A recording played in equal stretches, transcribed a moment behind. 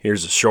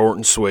Here's a short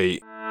and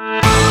sweet.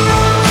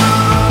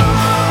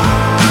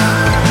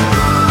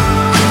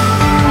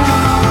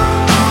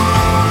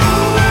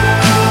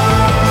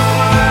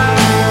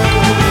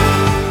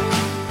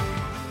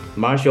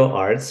 Martial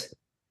arts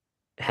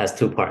has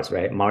two parts,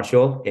 right?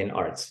 Martial and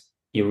arts.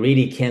 You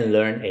really can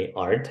learn a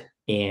art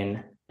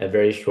in a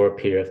very short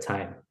period of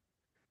time.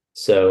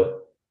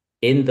 So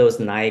in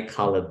those 9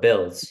 color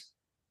belts,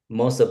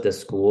 most of the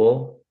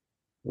school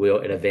will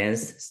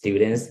advance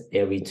students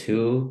every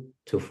 2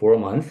 to 4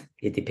 months.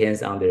 It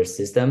depends on their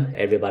system.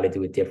 Everybody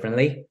do it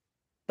differently.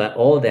 But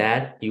all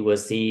that you will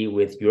see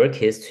with your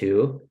kids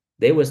too.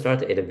 They will start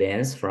to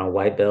advance from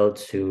white belt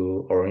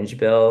to orange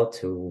belt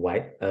to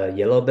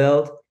yellow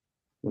belt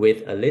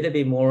with a little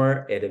bit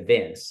more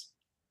advance.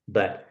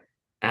 But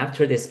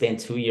after they spend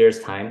 2 years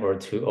time or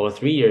 2 or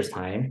 3 years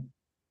time,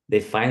 they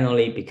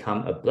finally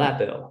become a black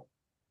belt.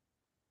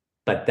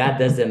 But that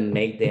doesn't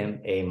make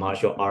them a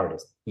martial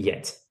artist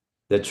yet.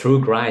 The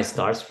true grind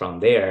starts from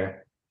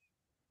there.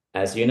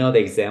 As you know, the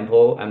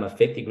example, I'm a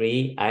 5th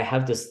degree. I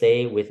have to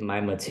stay with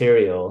my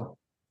material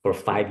for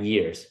 5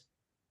 years.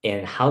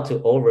 And how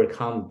to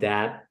overcome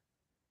that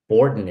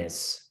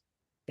boredness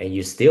and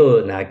you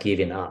still not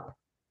giving up.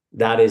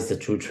 That is the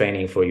true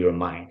training for your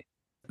mind.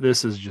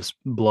 This is just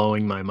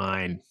blowing my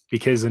mind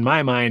because in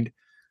my mind,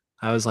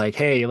 I was like,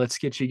 hey, let's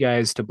get you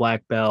guys to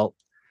black belt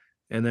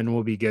and then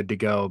we'll be good to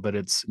go. But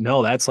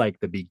that's like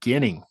the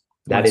beginning.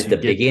 That Once is you the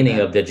get to beginning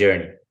that. of the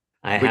journey.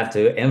 I have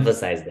to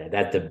emphasize that.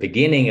 That's the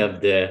beginning of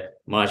the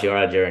martial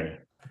art journey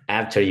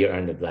after you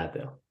earn the black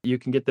belt. You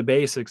can get the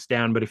basics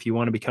down, but if you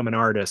want to become an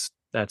artist,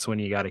 that's when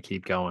you got to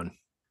keep going.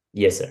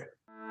 Yes, sir.